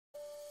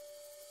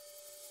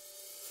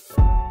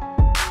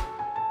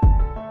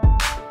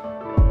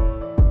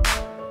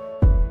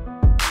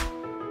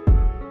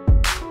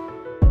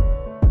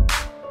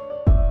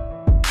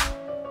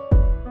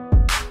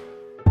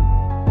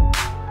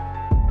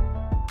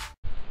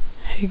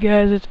Hey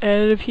guys, it's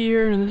Additive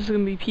here, and this is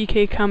going to be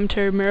PK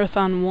Commentary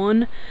Marathon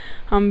 1.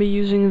 I'm going to be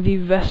using the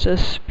Vesta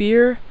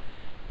Spear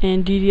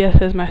and DDS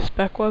as my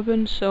spec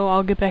weapon, so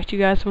I'll get back to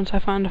you guys once I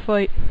find a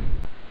fight.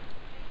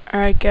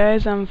 Alright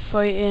guys, I'm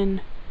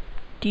fighting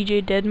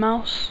DJ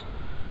Deadmau5.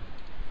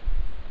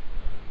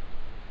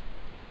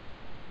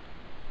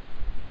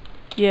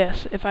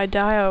 Yes, if I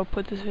die I'll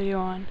put this video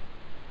on.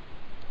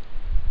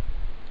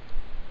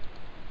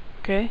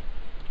 Okay?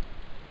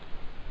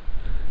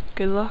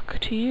 Good luck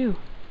to you,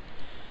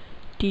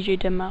 DJ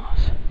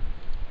Deadmau5.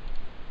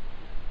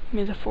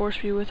 May the force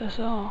be with us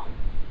all.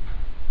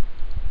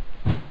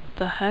 What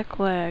the heck,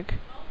 lag?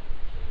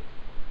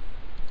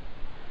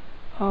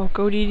 Oh,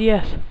 go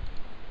DDS.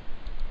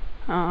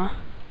 No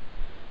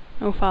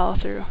follow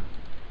through.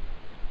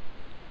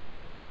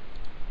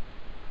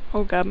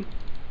 Oh god.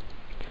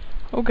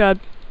 Oh god.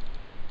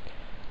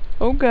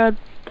 Oh god.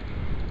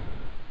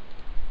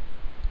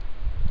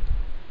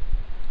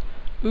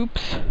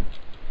 Oops.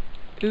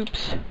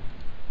 Oops.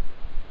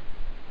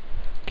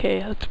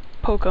 Okay, let's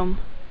poke him.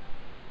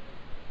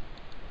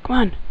 Come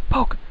on,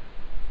 poke!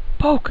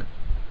 Poke!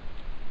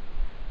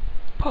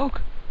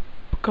 Poke!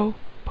 Go,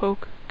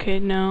 poke. Okay,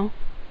 no.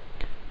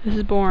 This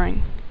is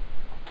boring.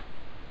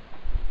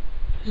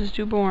 This is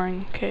too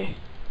boring. Okay.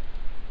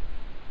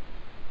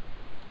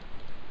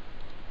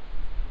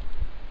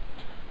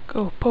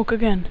 Go, poke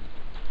again.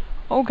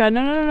 Oh god,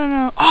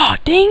 no. Oh,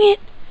 dang it!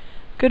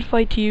 Good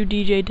fight to you,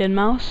 DJ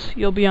Deadmau5.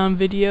 You'll be on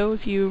video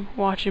if you're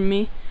watching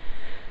me.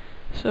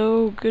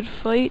 So, good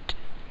fight.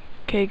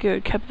 Okay,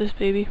 good. Kept this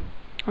baby.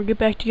 I'll get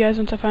back to you guys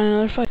once I find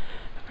another fight.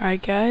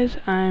 Alright guys,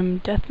 I'm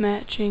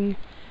deathmatching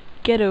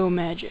Ghetto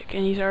Magic,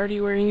 and he's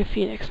already wearing a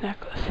phoenix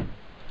necklace.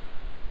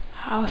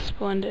 How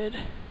splendid.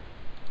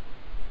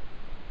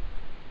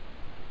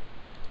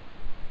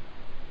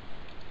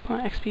 Put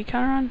my XP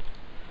counter on.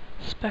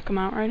 Spec him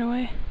out right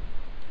away.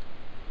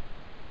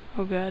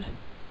 Oh god.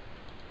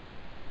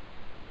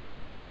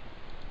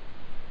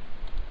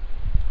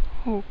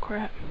 Oh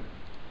crap.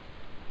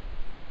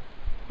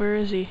 Where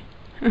is he?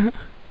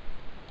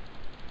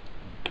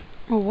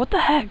 Oh, what the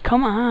heck?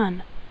 Come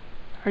on.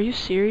 Are you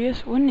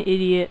serious? What an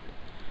idiot.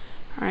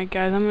 Alright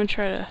guys, I'm gonna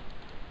try to...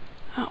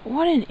 Oh,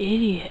 what an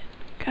idiot.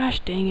 Gosh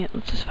dang it.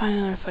 Let's just find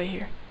another fight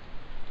here.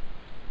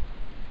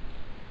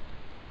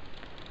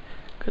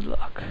 Good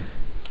luck.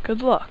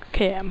 Good luck.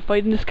 Okay, I'm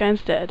fighting this guy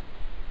instead.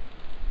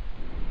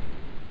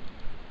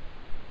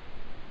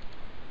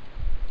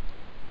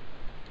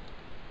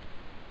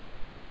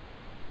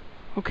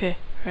 Okay,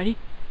 ready?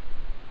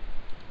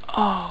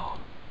 Oh.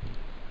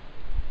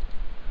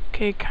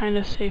 Okay,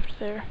 kinda safe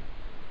there.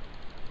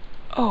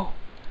 Oh,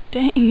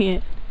 dang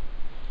it.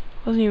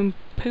 Wasn't even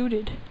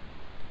pooted.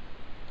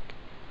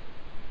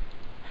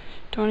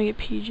 Don't want to get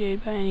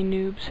PJ'd by any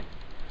noobs.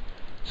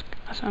 So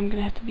I'm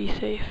gonna have to be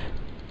safe.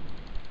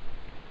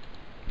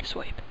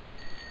 Swipe.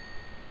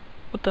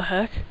 What the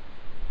heck?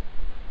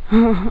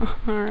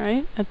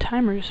 Alright, a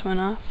timer just went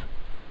off.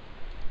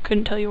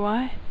 Couldn't tell you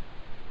why.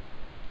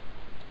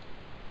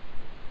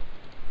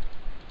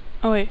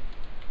 Oh wait.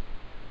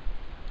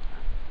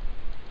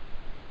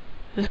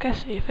 Is this guy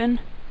safing?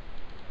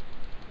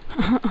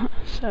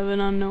 7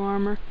 on no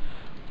armor.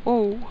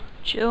 Oh,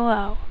 chill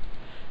out.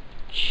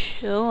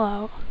 Chill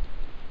out.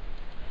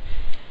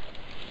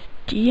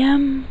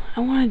 DM? I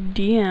want a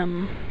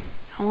DM.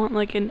 I want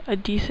like a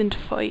decent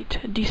fight.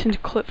 A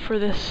decent clip for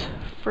this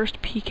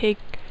first PK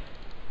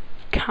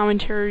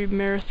commentary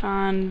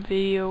marathon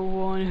video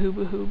 1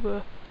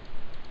 hooba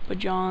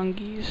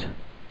bajongies.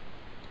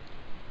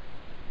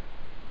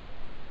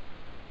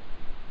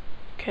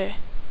 Okay.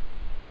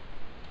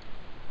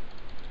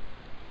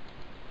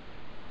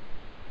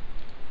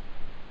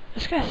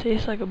 This guy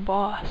saves like a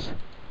boss.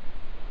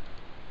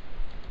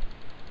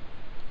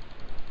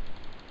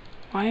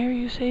 Why are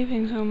you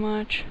saving so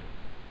much?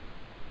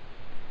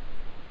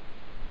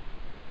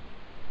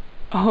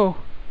 Oh.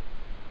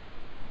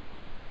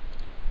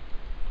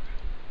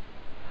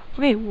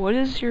 Okay, what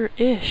is your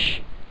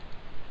ish?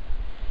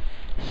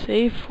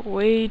 Save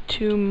way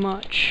too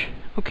much.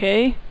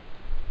 Okay.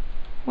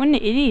 What an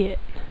idiot.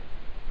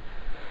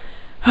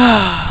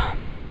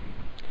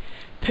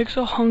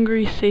 Pixel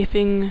hungry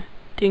safing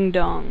ding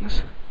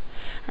dongs.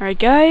 Alright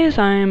guys,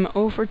 I'm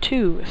 0 for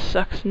 2.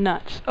 Sucks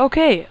nuts.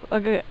 Okay,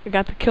 I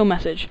got the kill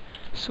message.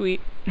 Sweet.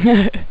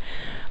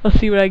 Let's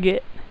see what I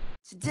get.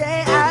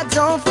 Today I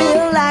don't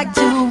feel like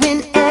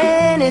doing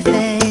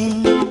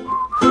anything.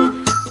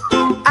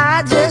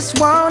 I just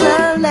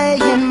wanna lay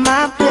in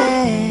my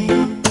place.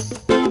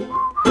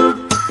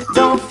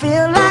 Don't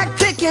feel like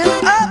picking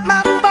up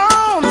my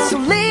phone, so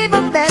leave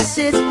a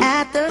message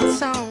at the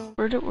tone.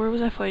 Where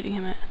was I fighting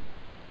him at?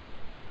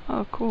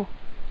 Oh, cool.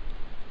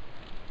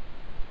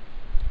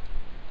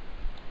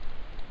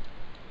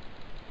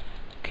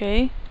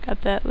 Okay,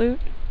 got that loot.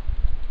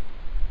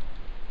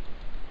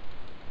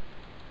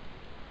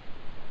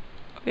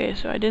 Okay,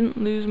 so I didn't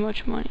lose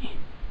much money.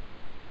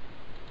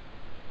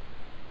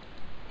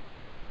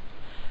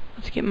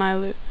 Let's get my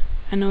loot.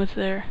 I know it's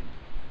there.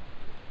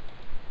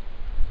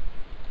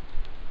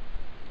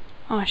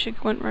 Oh, I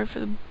should went right for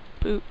the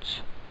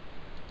boots.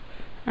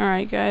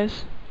 Alright,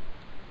 guys.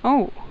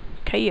 Oh,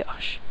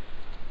 chaos.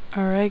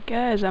 Alright,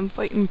 guys, I'm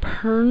fighting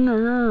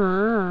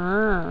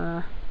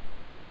Perner.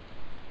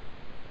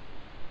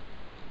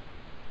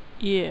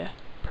 Yeah,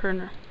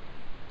 Perner.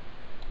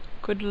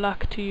 Good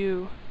luck to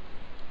you.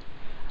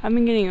 I've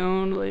been getting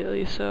owned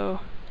lately, so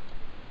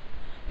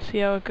see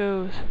how it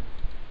goes.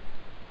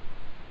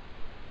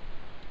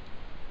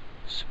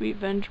 Sweet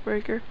Venge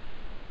Breaker.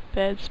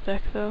 Bad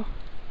spec though.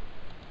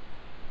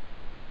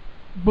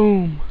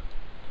 Boom.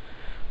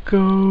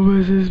 Go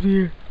with his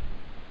beer.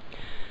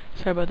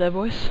 Sorry about that,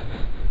 voice.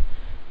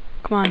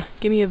 Come on,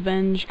 give me a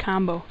Venge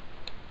combo.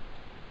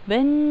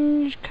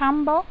 Venge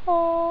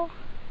combo.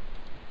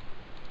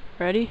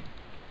 Ready?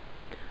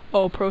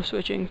 Oh, pro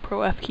switching,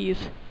 pro F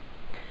keys.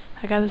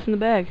 I got this in the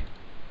bag.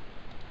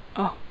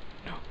 Oh,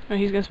 no,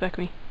 he's gonna spec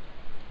me.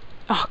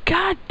 Oh,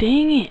 god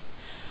dang it!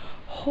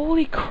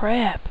 Holy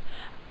crap!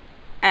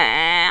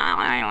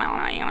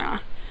 I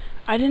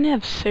didn't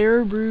have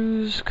Sarah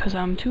Brews because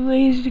I'm too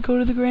lazy to go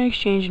to the Grand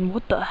Exchange, and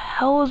what the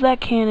hell is that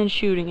cannon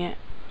shooting at?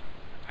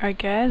 Alright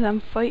guys, I'm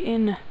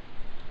fighting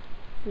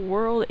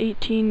World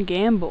 18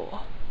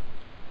 Gamble.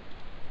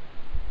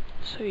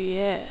 So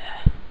yeah.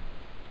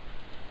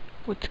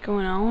 What's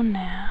going on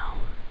now?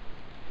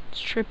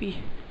 It's trippy.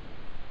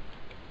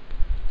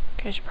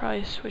 Okay, I should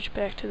probably switch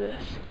back to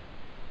this.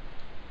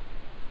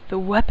 The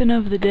weapon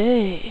of the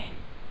day,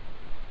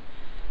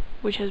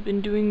 which has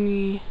been doing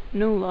me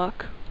no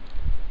luck.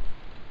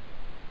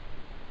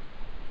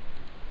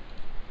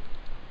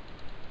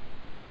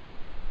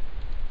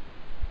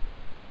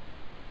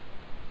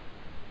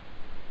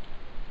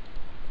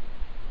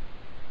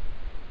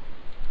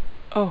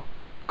 Oh,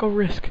 go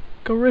risk.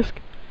 Go risk.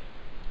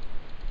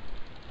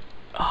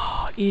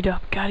 Oh, eat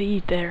up. Gotta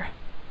eat there.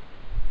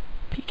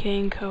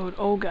 PK code.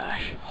 Oh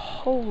gosh.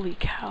 Holy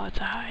cow, it's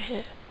a high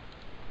hit.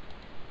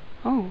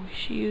 Oh,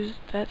 she used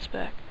that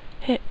spec.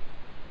 Hit.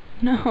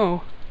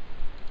 No.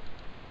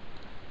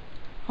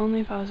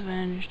 Only if I was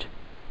avenged.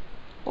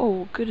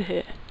 Oh, good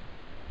hit.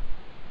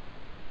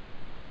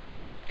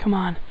 Come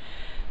on.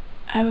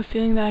 I have a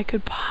feeling that I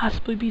could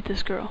possibly beat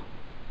this girl.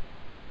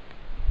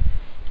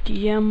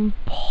 DM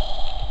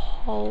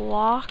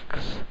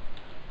blocks.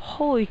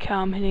 Holy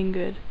cow, I'm hitting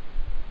good.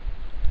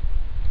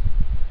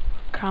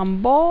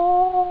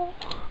 Combo.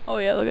 Oh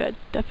yeah, look at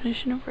that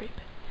definition of rape.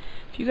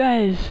 If you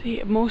guys,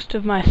 most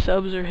of my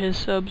subs are his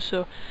subs,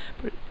 so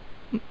but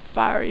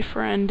Fiery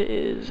Friend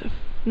is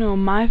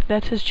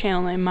that's his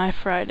channel name, My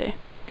Friday.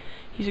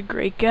 He's a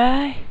great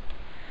guy,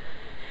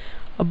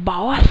 a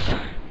boss.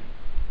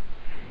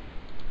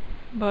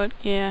 But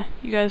yeah,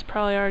 you guys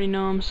probably already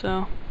know him,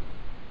 so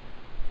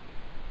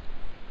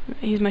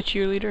he's my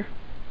cheerleader.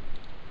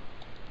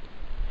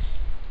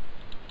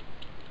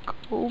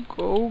 Go,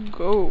 go,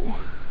 go.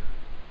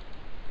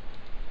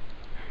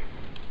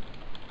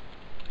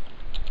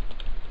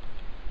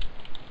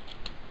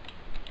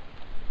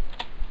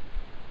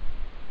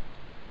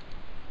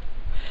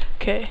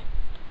 Okay,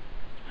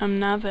 I'm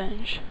not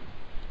Venge,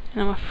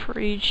 and I'm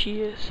afraid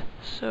she is,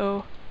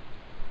 so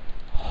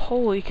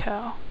holy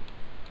cow.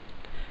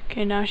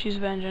 Okay, now she's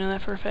Venge, I know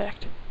that for a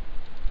fact.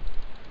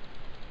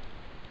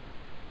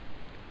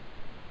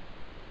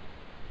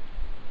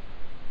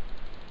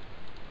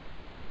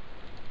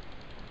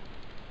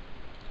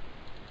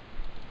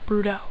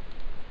 Brewed out.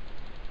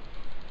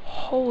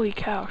 Holy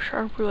cow,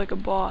 Sharp Brew like a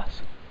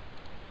boss.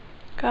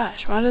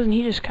 Gosh, why doesn't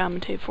he just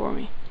commentate for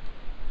me?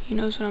 He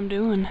knows what I'm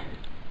doing.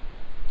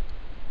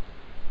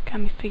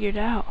 Got me figured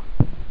out.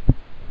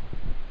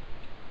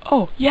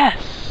 Oh,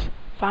 yes!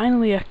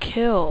 Finally a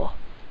kill.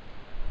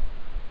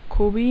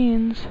 Cool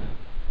beans.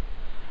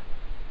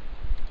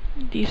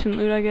 Decent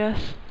loot, I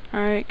guess.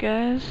 Alright,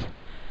 guys.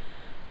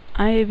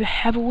 I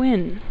have a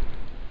win.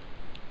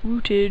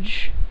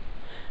 Rootage.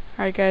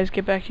 Alright, guys,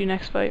 get back to you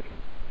next fight.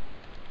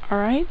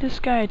 Alright, this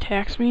guy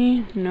attacks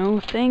me. No,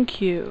 thank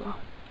you.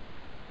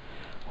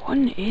 What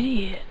an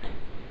idiot.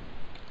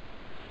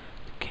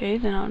 Okay,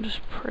 then I'll just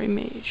pray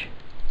mage.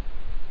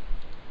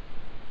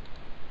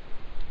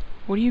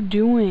 What are you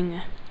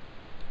doing?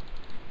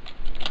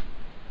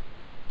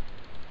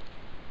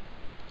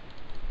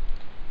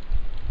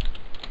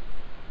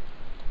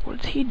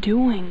 What's he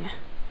doing?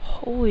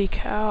 Holy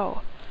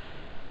cow.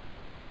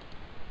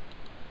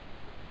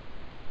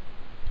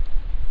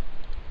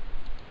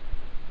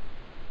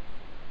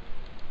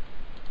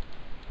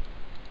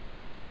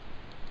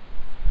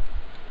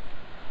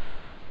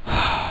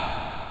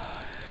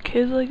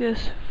 Kids like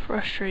this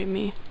frustrate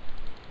me.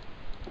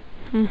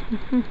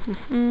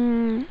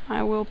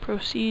 I will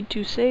proceed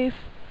to safe.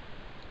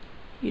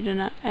 You did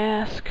not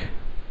ask.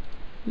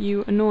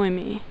 You annoy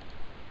me.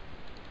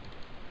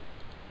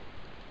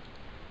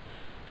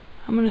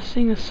 I'm gonna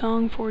sing a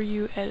song for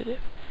you, Additive.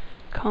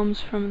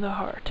 Comes from the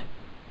heart.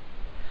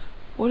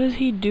 What is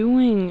he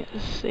doing?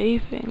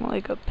 Safing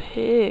like a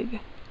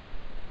pig.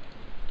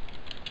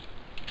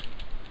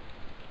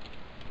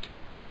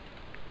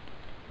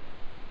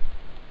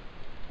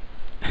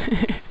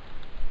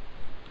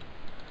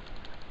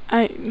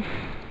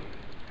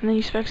 And then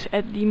he specs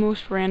at the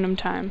most random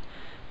time.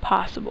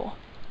 possible.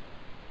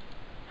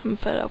 I'm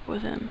fed up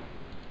with him.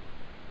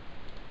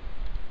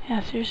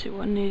 Yeah, seriously,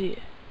 what an idiot.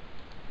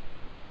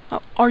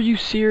 Oh, are you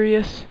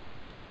serious?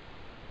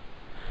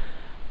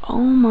 Oh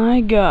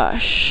my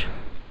gosh.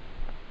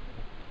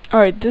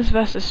 Alright, this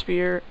Vesta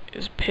sphere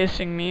is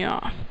pissing me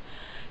off.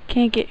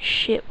 Can't get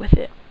shit with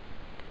it.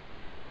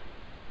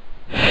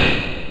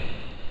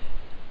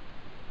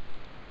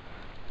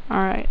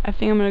 Alright, I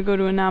think I'm gonna go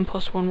to a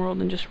 9+1 world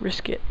and just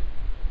risk it.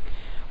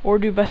 Or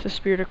do Vesta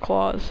sphere to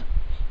claws.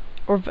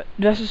 Or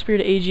Vesta sphere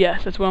to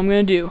AGS. That's what I'm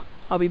gonna do.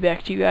 I'll be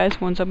back to you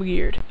guys once I'm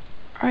geared.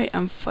 Alright,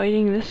 I'm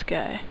fighting this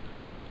guy.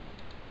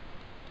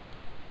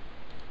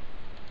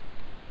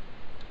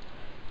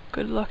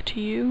 Good luck to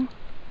you.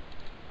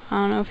 I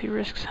don't know if he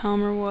risks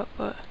helm or what,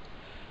 but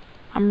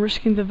I'm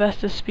risking the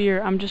Vesta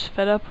sphere. I'm just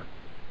fed up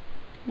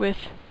with...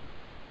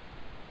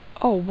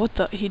 Oh, what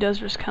the... He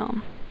does risk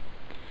helm.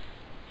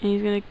 And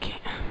he's gonna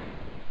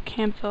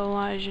camp the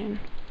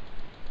Elysian.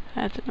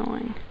 That's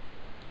annoying.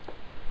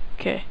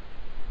 Okay.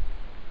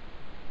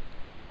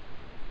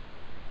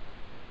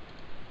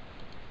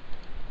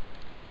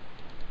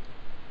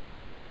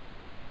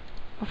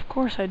 Of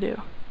course I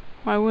do.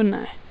 Why wouldn't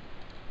I?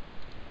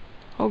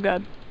 Oh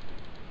god.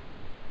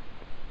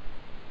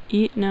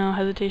 Eat? No.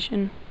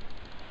 Hesitation.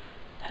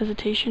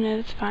 Hesitation at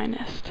its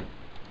finest.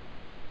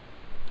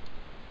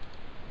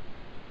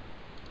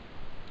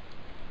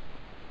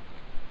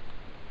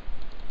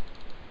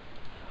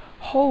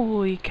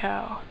 Holy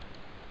cow.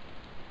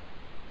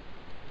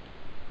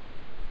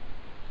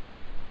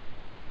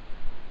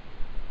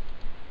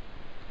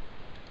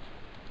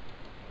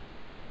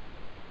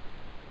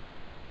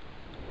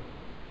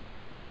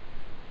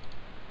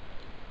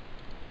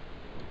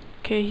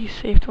 Okay, he's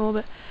saved a little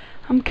bit.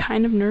 I'm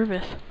kind of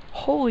nervous.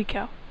 Holy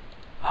cow.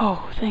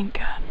 Oh, thank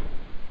God.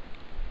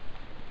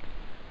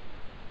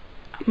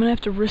 I'm gonna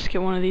have to risk it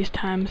one of these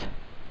times.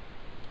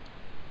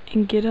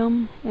 And get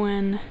him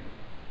when...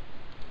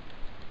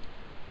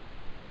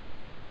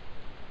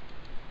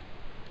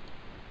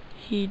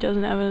 he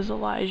doesn't have his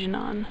Elysian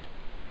on.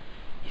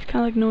 He's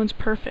kinda like no one's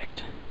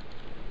perfect.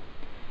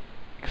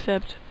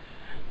 Except...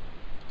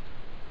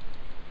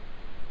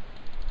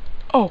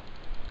 Oh!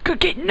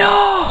 Cookie! No!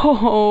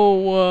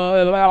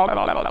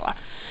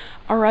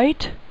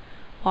 Alright.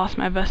 Lost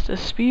my Vesta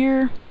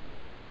sphere.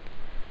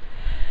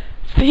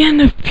 It's the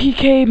end of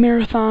PK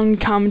Marathon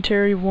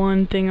Commentary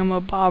 1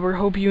 thingamabobber.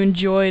 Hope you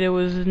enjoyed. It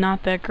was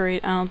not that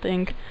great, I don't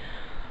think.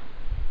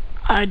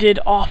 I did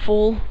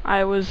awful.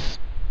 I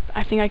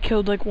think I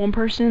killed like one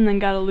person and then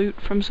got a loot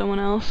from someone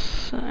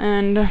else.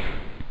 And...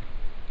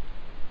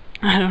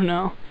 I don't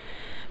know.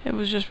 It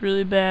was just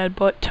really bad.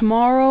 But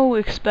tomorrow,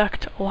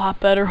 expect a lot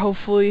better,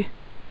 hopefully.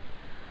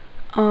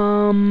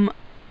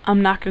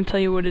 I'm not gonna tell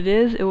you what it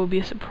is. It will be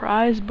a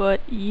surprise,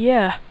 but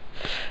yeah.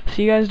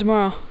 See you guys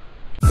tomorrow.